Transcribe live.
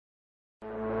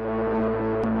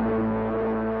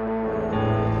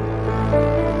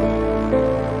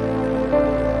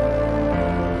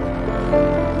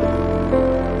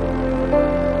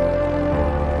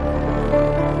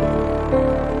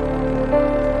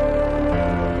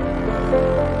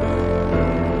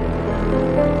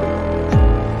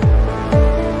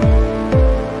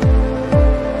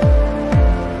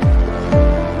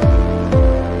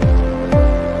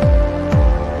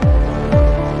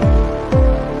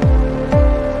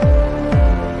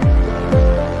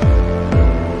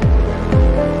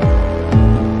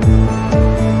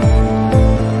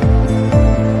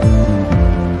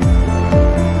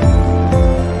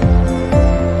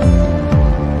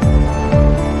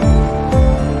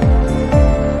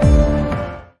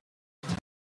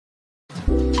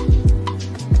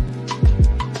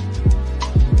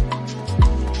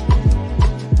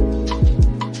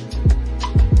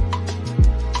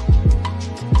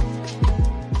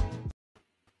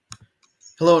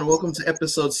Hello and welcome to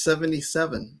episode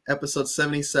 77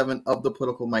 of the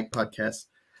Political Mike podcast.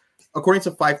 According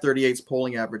to 538's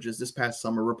polling averages this past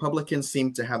summer, Republicans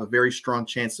seemed to have a very strong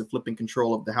chance of flipping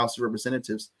control of the House of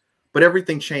Representatives, but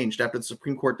everything changed after the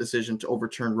Supreme Court decision to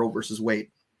overturn Roe v.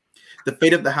 Wade. The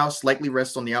fate of the House likely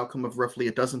rests on the outcome of roughly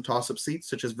a dozen toss-up seats,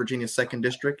 such as Virginia's 2nd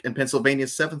District and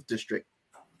Pennsylvania's 7th District.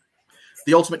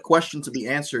 The ultimate question to be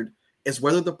answered is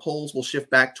whether the polls will shift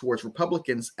back towards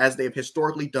Republicans as they have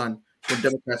historically done when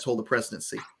Democrats hold the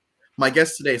presidency. My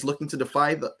guest today is looking to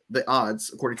defy the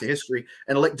odds, according to history,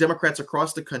 and elect Democrats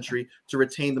across the country to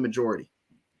retain the majority.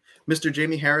 Mr.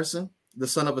 Jaime Harrison, the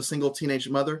son of a single teenage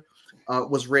mother,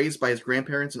 was raised by his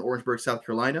grandparents in Orangeburg, South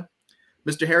Carolina.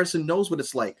 Mr. Harrison knows what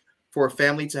it's like for a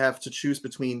family to have to choose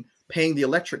between paying the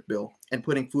electric bill and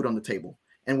putting food on the table,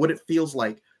 and what it feels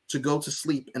like to go to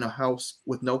sleep in a house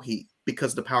with no heat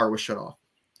because the power was shut off.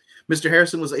 Mr.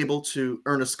 Harrison was able to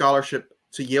earn a scholarship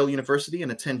to Yale University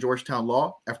and attend Georgetown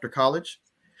Law after college.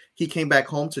 He came back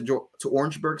home to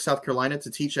Orangeburg, South Carolina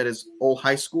to teach at his old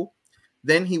high school.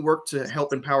 Then he worked to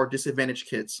help empower disadvantaged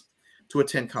kids to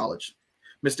attend college.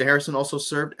 Mr. Harrison also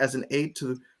served as an aide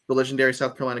to the legendary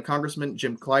South Carolina Congressman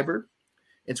Jim Clyburn.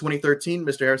 In 2013,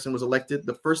 Mr. Harrison was elected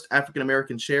the first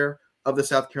African-American chair of the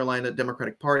South Carolina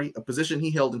Democratic Party, a position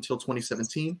he held until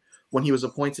 2017, when he was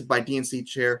appointed by DNC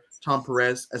Chair Tom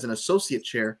Perez as an associate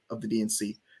chair of the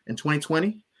DNC. In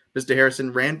 2020, Mr.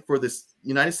 Harrison ran for the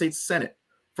United States Senate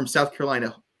from South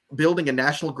Carolina, building a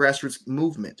national grassroots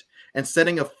movement and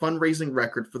setting a fundraising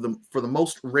record for the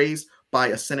most raised by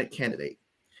a Senate candidate.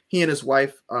 He and his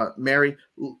wife, Marie,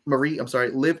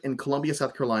 live in Columbia,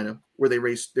 South Carolina, where they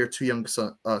raised their two young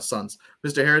sons.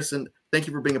 Mr. Harrison, thank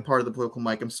you for being a part of the Political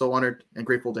Mike. I'm so honored and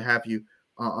grateful to have you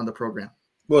on the program.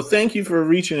 Well, thank you for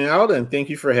reaching out, and thank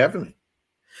you for having me.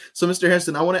 So, Mr.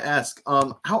 Harrison, I want to ask,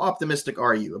 how optimistic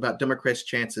are you about Democrats'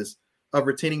 chances of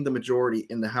retaining the majority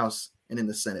in the House and in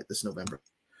the Senate this November?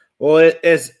 Well,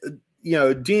 as you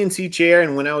know, DNC chair,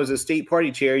 and when I was a state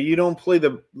party chair, you don't play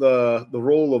the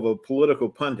role of a political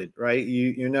pundit, right?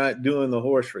 You're not doing the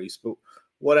horse race. But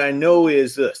what I know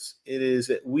is this: it is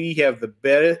that we have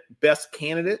the best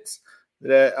candidates,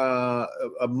 that are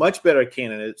much better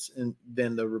candidates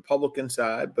than the Republican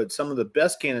side, but some of the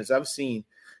best candidates I've seen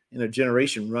in a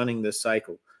generation running this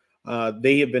cycle.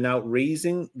 They have been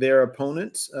outraising their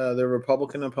opponents, their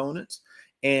Republican opponents,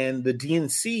 and the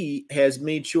DNC has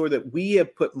made sure that we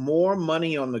have put more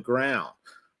money on the ground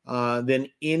than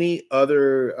any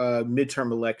other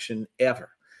midterm election ever.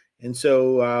 And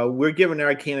so we're giving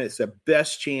our candidates the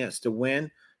best chance to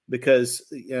win, because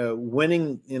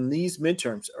winning in these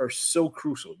midterms are so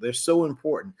crucial. They're so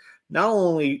important, not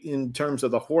only in terms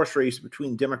of the horse race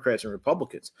between Democrats and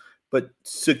Republicans, but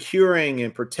securing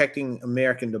and protecting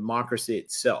American democracy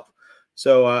itself.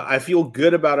 So I feel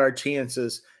good about our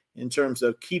chances in terms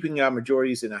of keeping our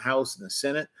majorities in the House and the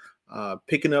Senate,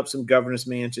 picking up some governor's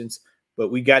mansions,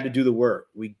 but we got to do the work.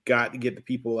 We got to get the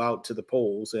people out to the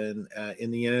polls. And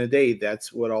in the end of the day,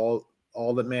 that's what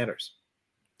all that matters.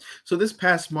 So this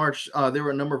past March, there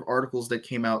were a number of articles that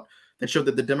came out that showed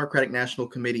that the Democratic National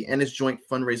Committee and its joint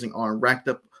fundraising arm racked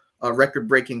up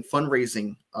record-breaking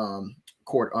fundraising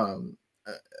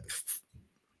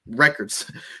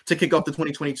records to kick off the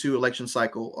 2022 election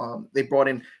cycle. They brought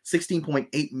in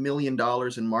 $16.8 million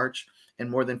in March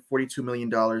and more than $42 million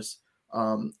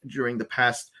during the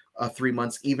past 3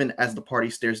 months, even as the party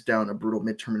stares down a brutal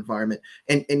midterm environment.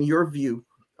 And in your view,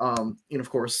 of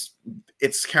course,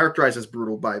 it's characterized as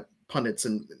brutal by pundits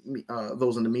and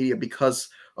those in the media because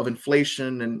of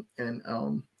inflation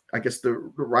and I guess the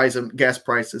rise in gas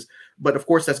prices. But of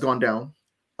course, that's gone down.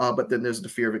 But then there's the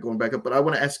fear of it going back up. But I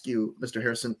want to ask you, Mr.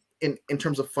 Harrison, in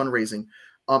terms of fundraising,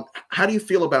 how do you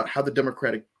feel about how the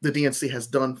DNC has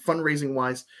done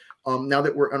fundraising-wise? Now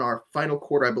that we're in our final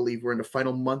quarter, I believe we're in the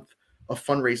final month of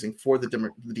fundraising for the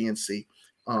DNC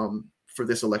for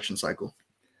this election cycle.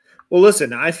 Well,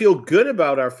 listen, I feel good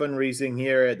about our fundraising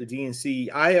here at the DNC.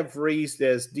 I have raised,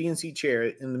 as DNC chair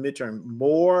in the midterm,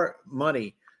 more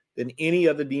money than any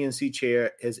other DNC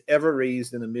chair has ever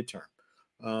raised in the midterm.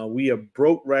 We have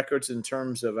broke records in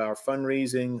terms of our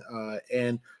fundraising,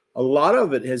 and a lot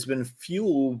of it has been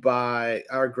fueled by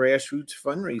our grassroots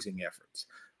fundraising efforts.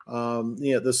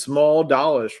 The small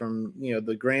dollars from,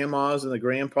 the grandmas and the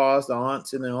grandpas, the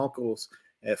aunts and the uncles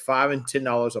at $5 and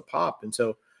 $10 a pop. And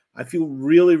so I feel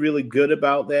really, really good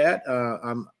about that.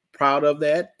 I'm proud of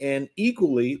that. And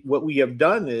equally, what we have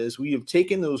done is we have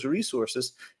taken those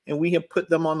resources and we have put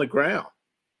them on the ground.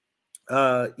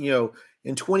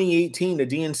 In 2018, the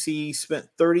DNC spent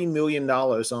 $30 million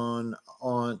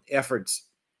on efforts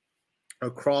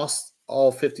across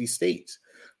all 50 states.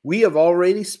 We have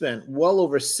already spent well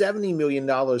over $70 million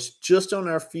just on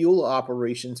our fuel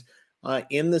operations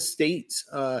in the states,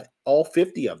 all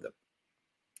 50 of them.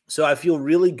 So I feel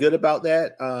really good about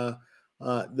that,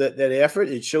 that effort.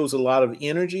 It shows a lot of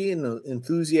energy and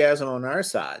enthusiasm on our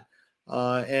side.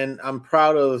 And I'm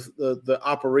proud of the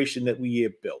operation that we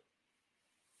have built.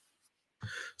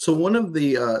 So one of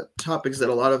the topics that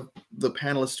a lot of the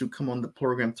panelists who come on the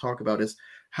program talk about is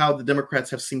how the Democrats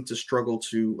have seemed to struggle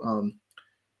to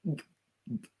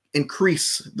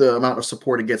increase the amount of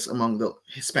support it gets among the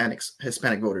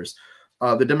Hispanic voters.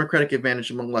 The Democratic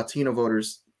advantage among Latino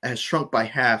voters has shrunk by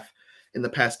half in the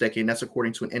past decade, and that's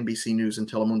according to an NBC News and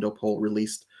Telemundo poll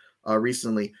released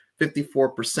recently.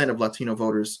 54% of Latino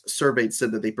voters surveyed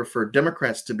said that they prefer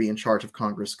Democrats to be in charge of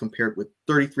Congress, compared with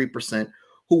 33%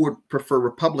 who would prefer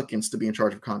Republicans to be in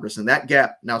charge of Congress. And that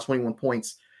gap, now 21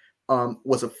 points,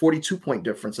 was a 42-point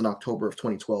difference in October of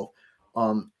 2012.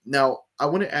 Now, I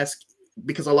want to ask,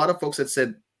 because a lot of folks had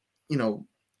said,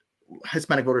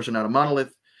 Hispanic voters are not a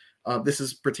monolith. This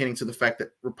is pertaining to the fact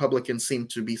that Republicans seem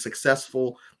to be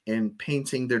successful in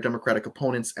painting their Democratic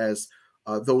opponents as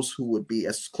those who would be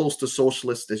as close to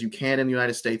socialists as you can in the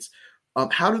United States.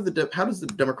 How does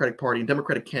the Democratic Party and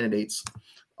Democratic candidates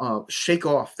shake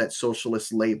off that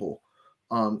socialist label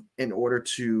in order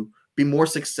to be more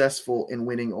successful in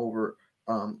winning over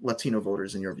Latino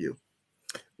voters, in your view?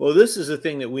 Well, this is the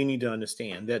thing that we need to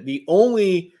understand, that the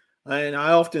only, and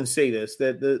I often say this,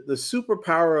 that the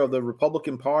superpower of the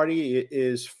Republican Party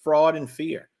is fraud and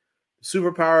fear. The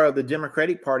superpower of the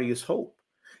Democratic Party is hope.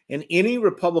 And any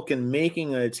Republican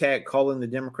making an attack calling the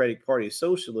Democratic Party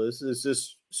socialist is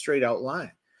just straight out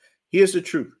lying. Here's the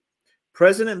truth.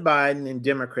 President Biden and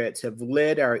Democrats have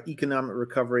led our economic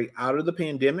recovery out of the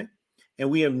pandemic, and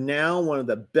we have now one of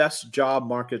the best job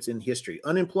markets in history.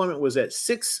 Unemployment was at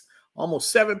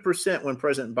almost 7% when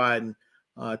President Biden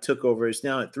took over. It's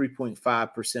now at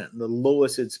 3.5%, the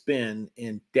lowest it's been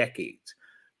in decades.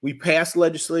 We passed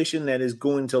legislation that is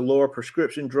going to lower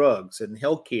prescription drugs and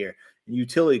healthcare and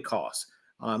utility costs,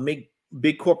 make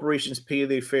big corporations pay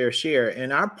their fair share,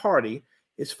 and our party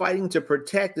is fighting to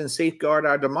protect and safeguard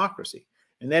our democracy.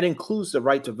 And that includes the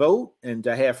right to vote and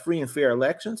to have free and fair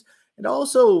elections. It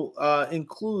also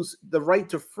includes the right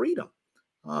to freedom,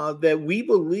 that we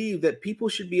believe that people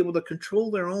should be able to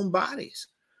control their own bodies.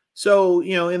 So,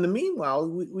 in the meanwhile,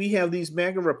 we have these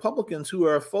MAGA Republicans who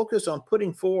are focused on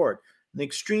putting forward an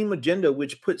extreme agenda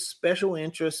which puts special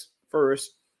interests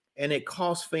first, and it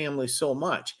costs families so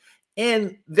much.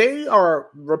 And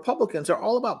Republicans are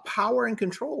all about power and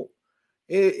control.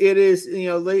 It is,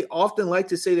 they often like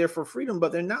to say they're for freedom,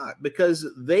 but they're not, because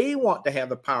they want to have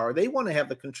the power. They want to have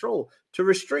the control to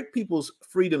restrict people's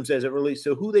freedoms as it relates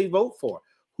to who they vote for,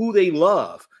 who they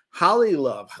love, how they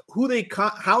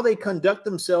conduct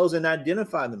themselves and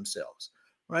identify themselves,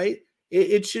 right?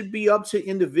 It should be up to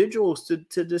individuals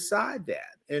to decide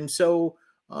that. And so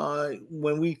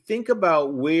when we think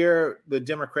about where the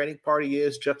Democratic Party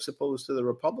is juxtaposed to the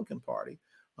Republican Party,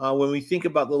 when we think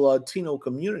about the Latino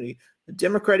community, the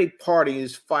Democratic Party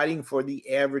is fighting for the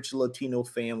average Latino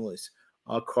families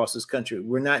across this country.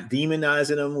 We're not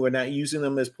demonizing them. We're not using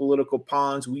them as political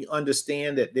pawns. We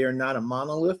understand that they're not a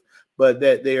monolith, but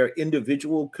that they are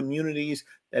individual communities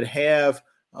that have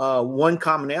one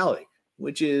commonality,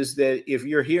 which is that if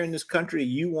you're here in this country,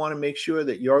 you want to make sure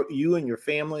that you and your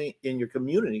family in your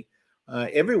community,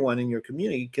 everyone in your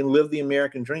community can live the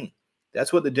American dream.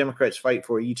 That's what the Democrats fight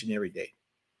for each and every day.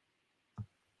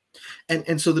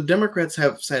 And so the Democrats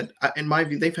have said, in my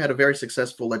view, they've had a very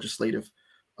successful legislative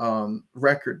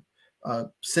record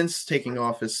since taking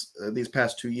office these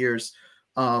past 2 years.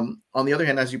 On the other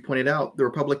hand, as you pointed out, the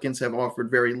Republicans have offered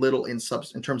very little in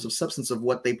terms of substance of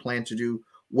what they plan to do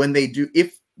when they do,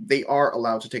 if they are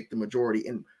allowed to take the majority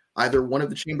in either one of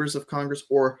the chambers of Congress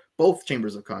or both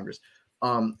chambers of Congress.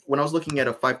 When I was looking at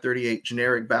a 538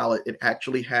 generic ballot, it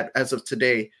actually had, as of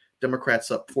today,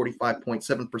 Democrats up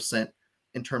 45.7%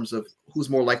 in terms of who's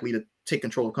more likely to take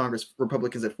control of Congress,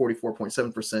 Republicans at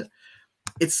 44.7%.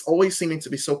 It's always seeming to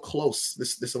be so close,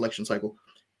 this election cycle,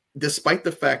 despite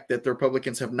the fact that the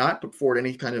Republicans have not put forward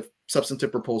any kind of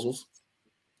substantive proposals.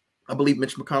 I believe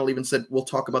Mitch McConnell even said, we'll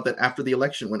talk about that after the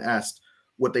election when asked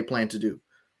what they plan to do.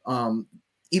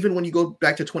 Even when you go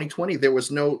back to 2020, there was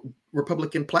no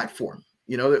Republican platform.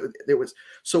 There was.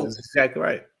 So that's exactly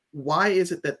right. Why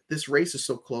is it that this race is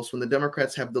so close when the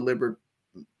Democrats have delivered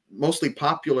mostly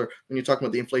popular, when you're talking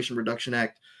about the Inflation Reduction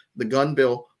Act, the gun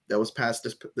bill that was passed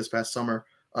this past summer,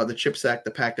 the CHIPS Act,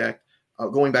 the PACT Act,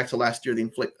 going back to last year,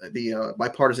 the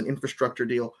bipartisan infrastructure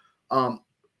deal.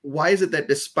 Why is it that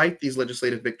despite these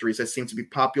legislative victories that seem to be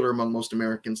popular among most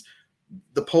Americans,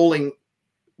 the polling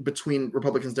between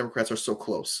Republicans and Democrats are so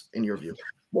close in your view?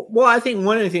 Well, I think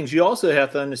one of the things you also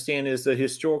have to understand is the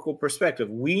historical perspective.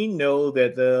 We know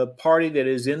that the party that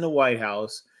is in the White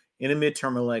House in the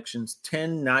midterm elections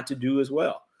tend not to do as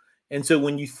well. And so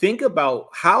when you think about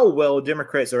how well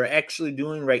Democrats are actually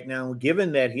doing right now,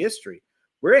 given that history,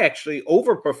 we're actually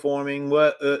overperforming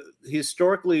what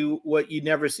historically what you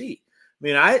never see. I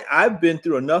mean, I've been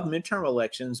through enough midterm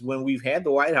elections when we've had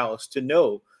the White House to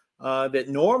know that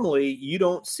normally you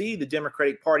don't see the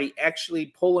Democratic Party actually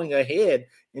pulling ahead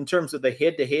in terms of the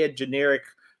head-to-head generic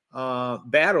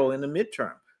battle in the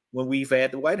midterm when we've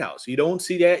had the White House. You don't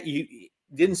see that. You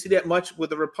didn't see that much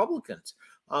with the Republicans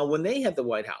when they had the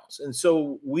White House. And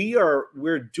so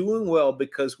we're doing well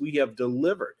because we have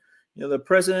delivered. You know, the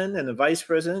president and the vice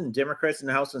president and Democrats in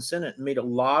the House and Senate made a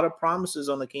lot of promises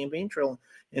on the campaign trail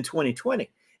in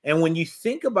 2020. And when you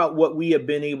think about what we have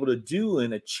been able to do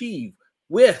and achieve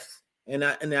with, and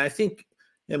I think,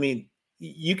 I mean,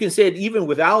 you can say it even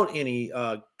without any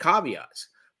caveats,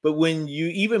 but when you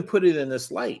even put it in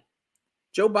this light,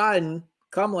 Joe Biden,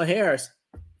 Kamala Harris,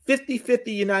 50-50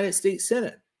 United States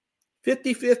Senate,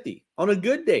 50-50 on a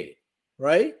good day,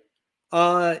 right?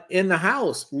 In the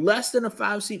House, less than a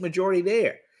 5-seat majority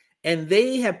there. And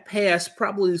they have passed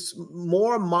probably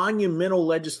more monumental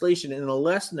legislation in a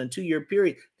less than a 2-year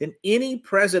period than any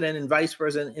president and vice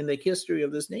president in the history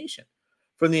of this nation.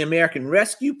 From the American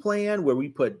Rescue Plan, where we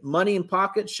put money in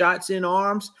pockets, shots in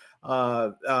arms,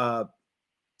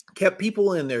 kept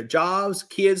people in their jobs,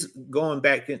 kids going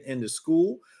back into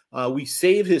school. We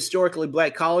saved historically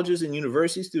Black colleges and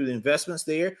universities through the investments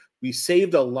there. We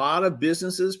saved a lot of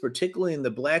businesses, particularly in the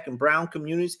Black and brown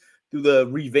communities, through the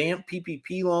revamped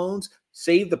PPP loans,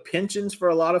 saved the pensions for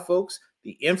a lot of folks,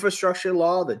 the infrastructure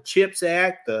law, the CHIPS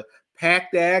Act, the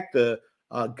PACT Act, the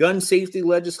gun safety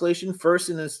legislation, first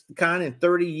in its kind in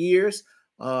 30 years,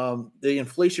 the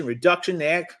Inflation Reduction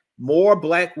Act, more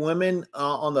Black women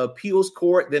on the appeals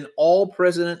court than all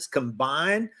presidents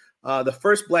combined. The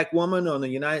first Black woman on the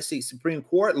United States Supreme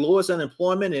Court, lowest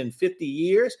unemployment in 50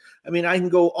 years. I mean, I can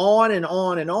go on and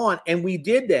on and on. And we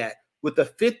did that with the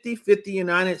 50-50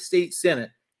 United States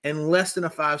Senate and less than a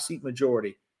 5-seat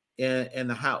majority in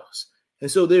the House.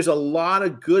 And so there's a lot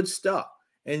of good stuff.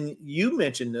 And you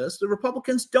mentioned this, the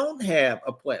Republicans don't have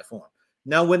a platform.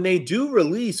 Now, when they do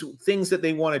release things that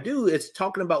they want to do, it's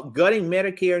talking about gutting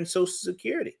Medicare and Social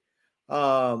Security,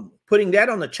 putting that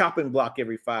on the chopping block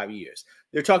every 5 years.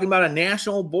 They're talking about a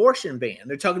national abortion ban.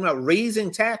 They're talking about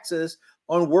raising taxes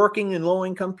on working and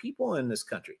low-income people in this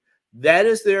country. That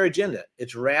is their agenda.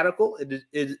 It's radical. It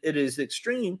is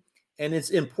extreme. And it's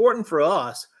important for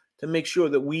us to make sure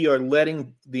that we are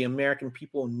letting the American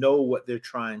people know what they're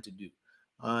trying to do.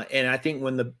 And I think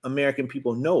when the American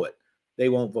people know it, they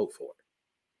won't vote for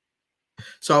it.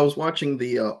 So I was watching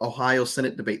the Ohio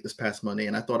Senate debate this past Monday,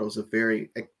 and I thought it was a very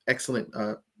excellent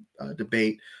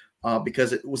debate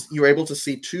because you were able to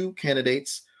see two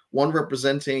candidates, one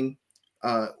representing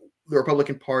the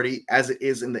Republican Party as it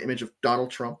is in the image of Donald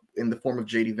Trump in the form of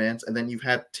J.D. Vance, and then you've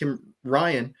had Tim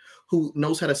Ryan, who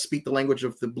knows how to speak the language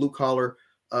of the blue-collar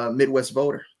Midwest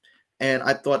voter. And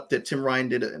I thought that Tim Ryan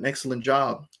did an excellent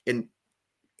job in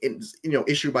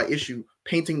issue by issue,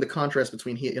 painting the contrast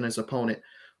between he and his opponent.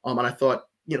 And I thought,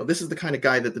 this is the kind of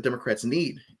guy that the Democrats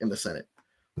need in the Senate.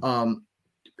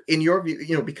 In your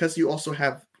view, because you also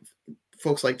have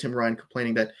folks like Tim Ryan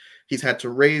complaining that he's had to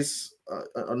raise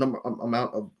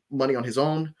amount of money on his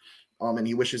own, and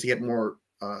he wishes he had more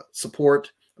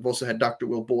support. I've also had Dr.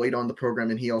 Will Boyd on the program,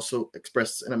 and he also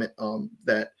expressed sentiment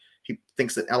that he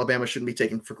thinks that Alabama shouldn't be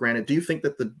taken for granted. Do you think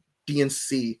that the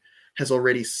DNC has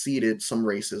already seeded some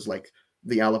races like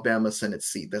the Alabama Senate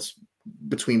seat that's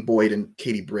between Boyd and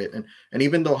Katie Britt, and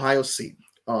even the Ohio seat,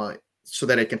 so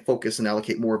that it can focus and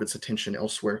allocate more of its attention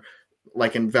elsewhere,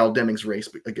 like in Val Deming's race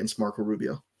against Marco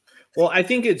Rubio? Well, I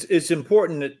think it's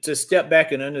important to step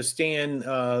back and understand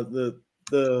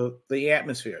the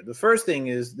atmosphere. The first thing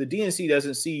is the DNC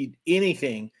doesn't seed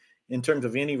anything in terms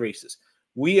of any races.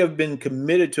 We have been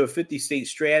committed to a 50-state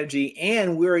strategy,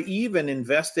 and we're even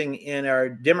investing in our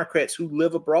Democrats who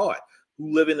live abroad,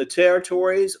 who live in the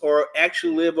territories or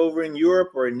actually live over in Europe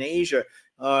or in Asia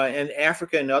and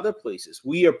Africa and other places.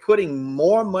 We are putting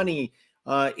more money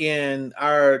in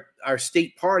our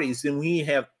state parties than we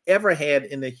have ever had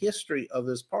in the history of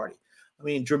this party. I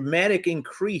mean, dramatic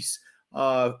increase,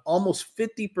 almost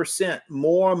 50%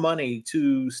 more money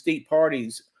to state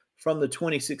parties from the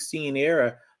 2016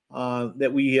 era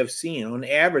that we have seen. On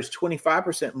average,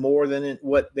 25% more than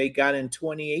what they got in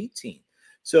 2018.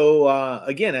 So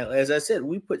again, as I said,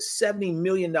 we put $70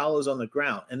 million on the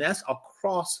ground, and that's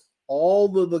across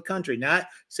all of the country, not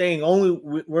saying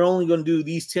we're only going to do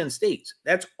these 10 states.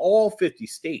 That's all 50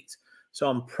 states. So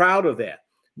I'm proud of that.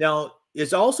 Now,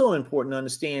 it's also important to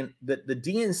understand that the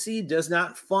DNC does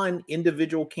not fund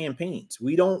individual campaigns.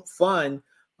 We don't fund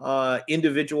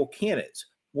individual candidates.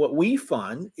 What we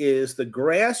fund is the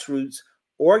grassroots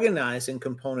organizing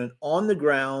component on the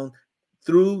ground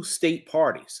through state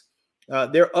parties.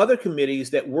 There are other committees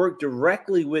that work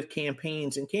directly with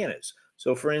campaigns and candidates.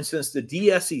 So, for instance, the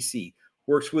DSCC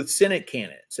works with Senate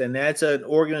candidates, and that's an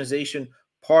organization,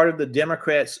 part of the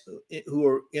Democrats who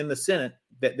are in the Senate,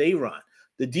 that they run.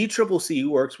 The DCCC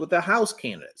works with the House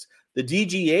candidates. The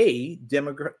DGA,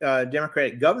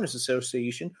 Democratic Governors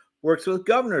Association, works with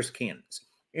governors' candidates.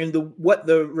 And what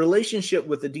the relationship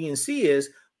with the DNC is,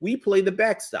 we play the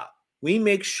backstop. We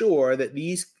make sure that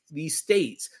these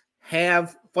states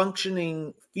have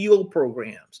functioning field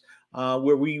programs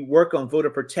where we work on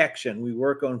voter protection, we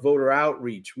work on voter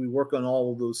outreach, we work on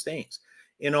all of those things.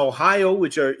 In Ohio,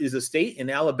 which is a state,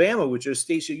 and Alabama, which are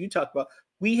states that you talked about,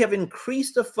 we have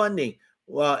increased the funding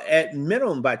at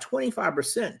minimum by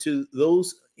 25% to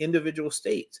those individual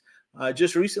states.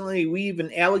 Just recently, we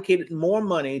even allocated more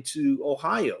money to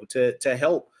Ohio to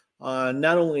help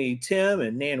not only Tim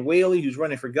and Nan Whaley, who's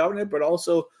running for governor, but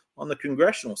also on the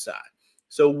congressional side.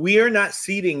 So we're not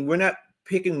seeding, we're not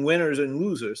picking winners and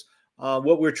losers.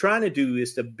 What we're trying to do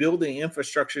is to build the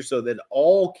infrastructure so that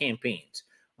all campaigns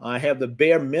have the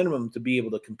bare minimum to be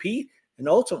able to compete, and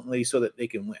ultimately so that they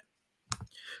can win.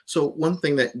 So one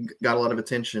thing that got a lot of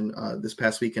attention this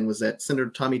past weekend was that Senator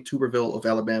Tommy Tuberville of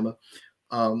Alabama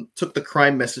took the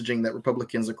crime messaging that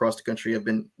Republicans across the country have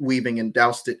been weaving and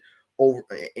doused it over.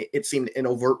 It seemed in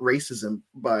overt racism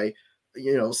by,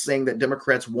 saying that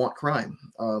Democrats want crime.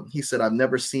 He said, "I've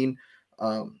never seen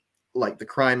like the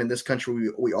crime in this country.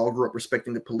 We all grew up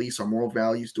respecting the police, our moral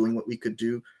values, doing what we could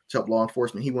do to help law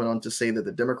enforcement." He went on to say that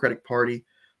the Democratic Party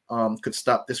could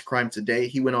stop this crime today.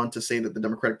 He went on to say that the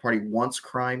Democratic Party wants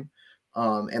crime.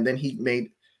 And then he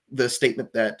made the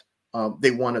statement that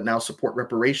they want to now support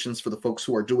reparations for the folks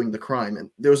who are doing the crime. And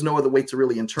there was no other way to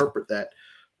really interpret that.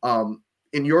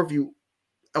 In your view,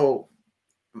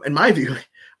 in my view,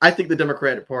 I think the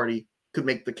Democratic Party could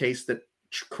make the case that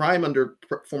crime under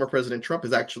former President Trump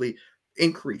has actually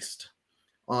increased,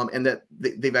 and that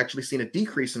they've actually seen a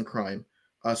decrease in crime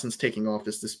since taking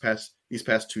office these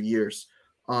past 2 years.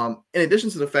 In addition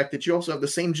to the fact that you also have the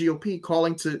same GOP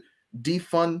calling to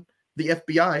defund the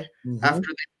FBI after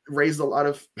they raised a lot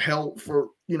of hell for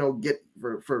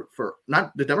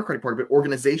not the Democratic Party, but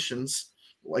organizations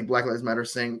like Black Lives Matter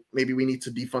saying maybe we need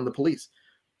to defund the police.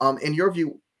 In your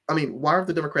view, why aren't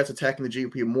the Democrats attacking the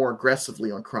GOP more aggressively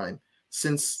on crime,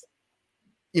 since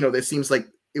it seems like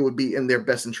it would be in their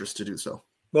best interest to do so?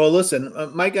 Well, listen,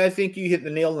 Mike, I think you hit the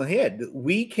nail on the head.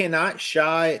 We cannot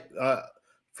shy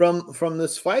from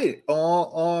this fight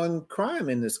on crime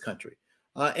in this country.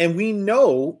 And we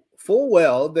know full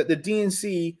well that the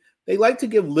DNC, they like to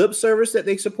give lip service that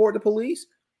they support the police,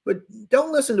 but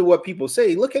don't listen to what people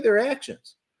say. Look at their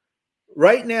actions.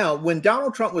 Right now, when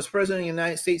Donald Trump was president of the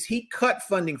United States, he cut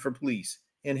funding for police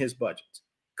in his budgets.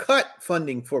 Cut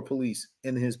funding for police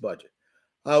in his budget.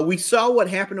 We saw what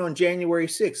happened on January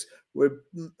 6th, where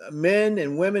men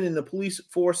and women in the police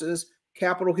forces,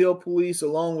 Capitol Hill Police,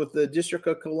 along with the District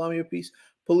of Columbia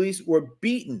Police were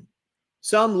beaten.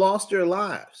 Some lost their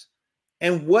lives.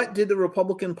 And what did the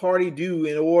Republican Party do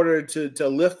in order to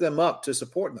lift them up, to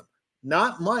support them?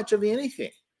 Not much of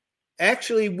anything.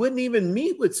 Actually, wouldn't even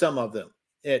meet with some of them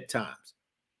at times.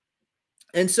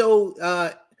 And so,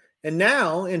 and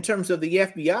now, in terms of the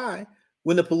FBI,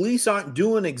 when the police aren't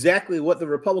doing exactly what the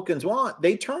Republicans want,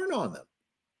 they turn on them.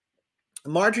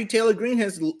 Marjorie Taylor Greene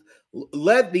has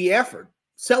led the effort,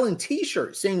 selling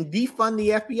T-shirts saying defund the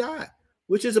FBI,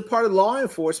 which is a part of law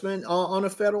enforcement on a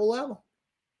federal level.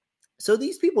 So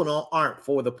these people aren't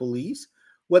for the police.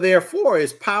 What they are for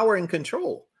is power and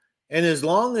control. And as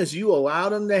long as you allow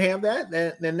them to have that,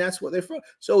 then that's what they're for.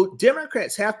 So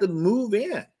Democrats have to move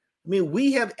in.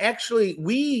 We have actually,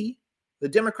 the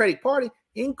Democratic Party,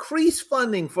 increased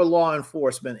funding for law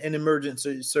enforcement and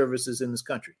emergency services in this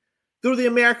country through the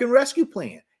American Rescue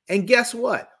Plan. And guess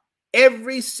what?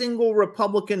 Every single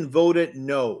Republican voted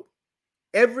no.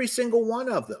 Every single one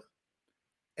of them.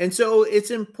 And so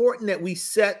it's important that we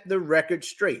set the record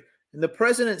straight. And the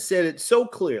president said it so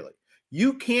clearly.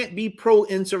 You can't be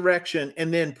pro-insurrection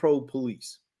and then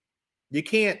pro-police. You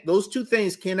can't. Those two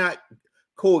things cannot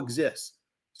coexist.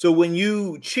 So when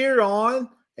you cheer on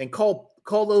and call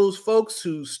those folks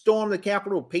who stormed the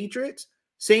Capitol patriots,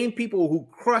 same people who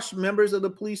crushed members of the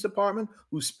police department,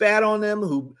 who spat on them,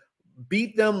 who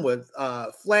beat them with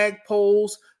flag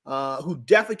poles, who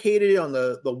defecated on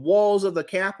the walls of the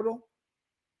Capitol.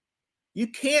 You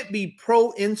can't be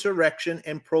pro-insurrection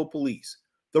and pro-police.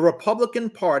 The Republican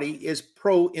Party is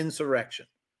pro-insurrection.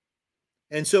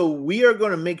 And so we are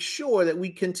going to make sure that we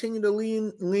continue to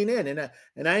lean in.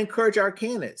 And I encourage our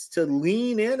candidates to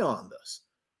lean in on this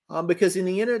because in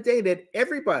the end of the day, that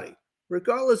everybody,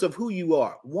 regardless of who you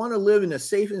are, want to live in a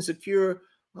safe and secure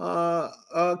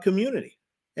community.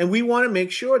 And we want to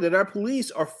make sure that our police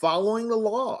are following the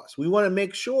laws. We want to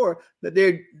make sure that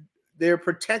they're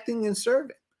protecting and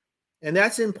serving. And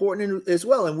that's important as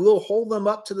well. And we'll hold them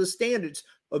up to the standards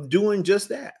of doing just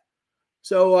that.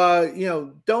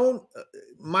 So,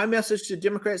 my message to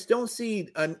Democrats, don't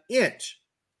cede an inch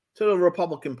to the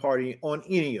Republican Party on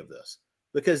any of this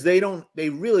because they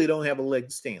really don't have a leg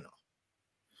to stand on.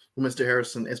 Well, Mr.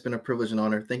 Harrison, it's been a privilege and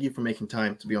honor. Thank you for making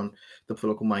time to be on the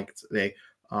Political Mic today.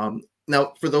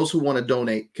 Now, for those who want to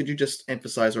donate, could you just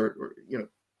emphasize or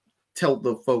tell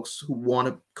the folks who want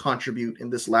to contribute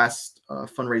in this last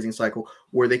fundraising cycle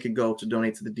where they could go to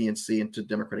donate to the DNC and to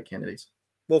Democratic candidates?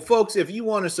 Well, folks, if you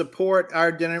want to support our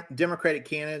Democratic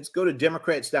candidates, go to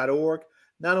Democrats.org.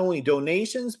 Not only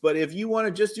donations, but if you want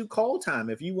to just do call time,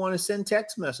 if you want to send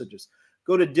text messages,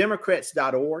 go to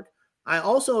Democrats.org. I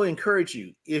also encourage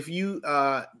you, if you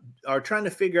are trying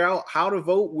to figure out how to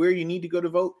vote, where you need to go to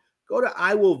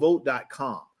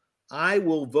iwillvote.com.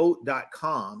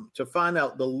 iwillvote.com to find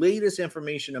out the latest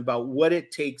information about what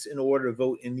it takes in order to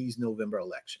vote in these November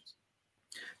elections.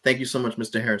 Thank you so much,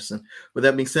 Mr. Harrison. With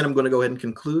that being said, I'm going to go ahead and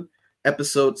conclude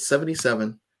episode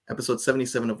 77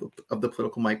 of the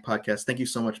Political Mic podcast. Thank you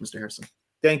so much, Mr. Harrison.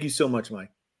 Thank you so much, Mike.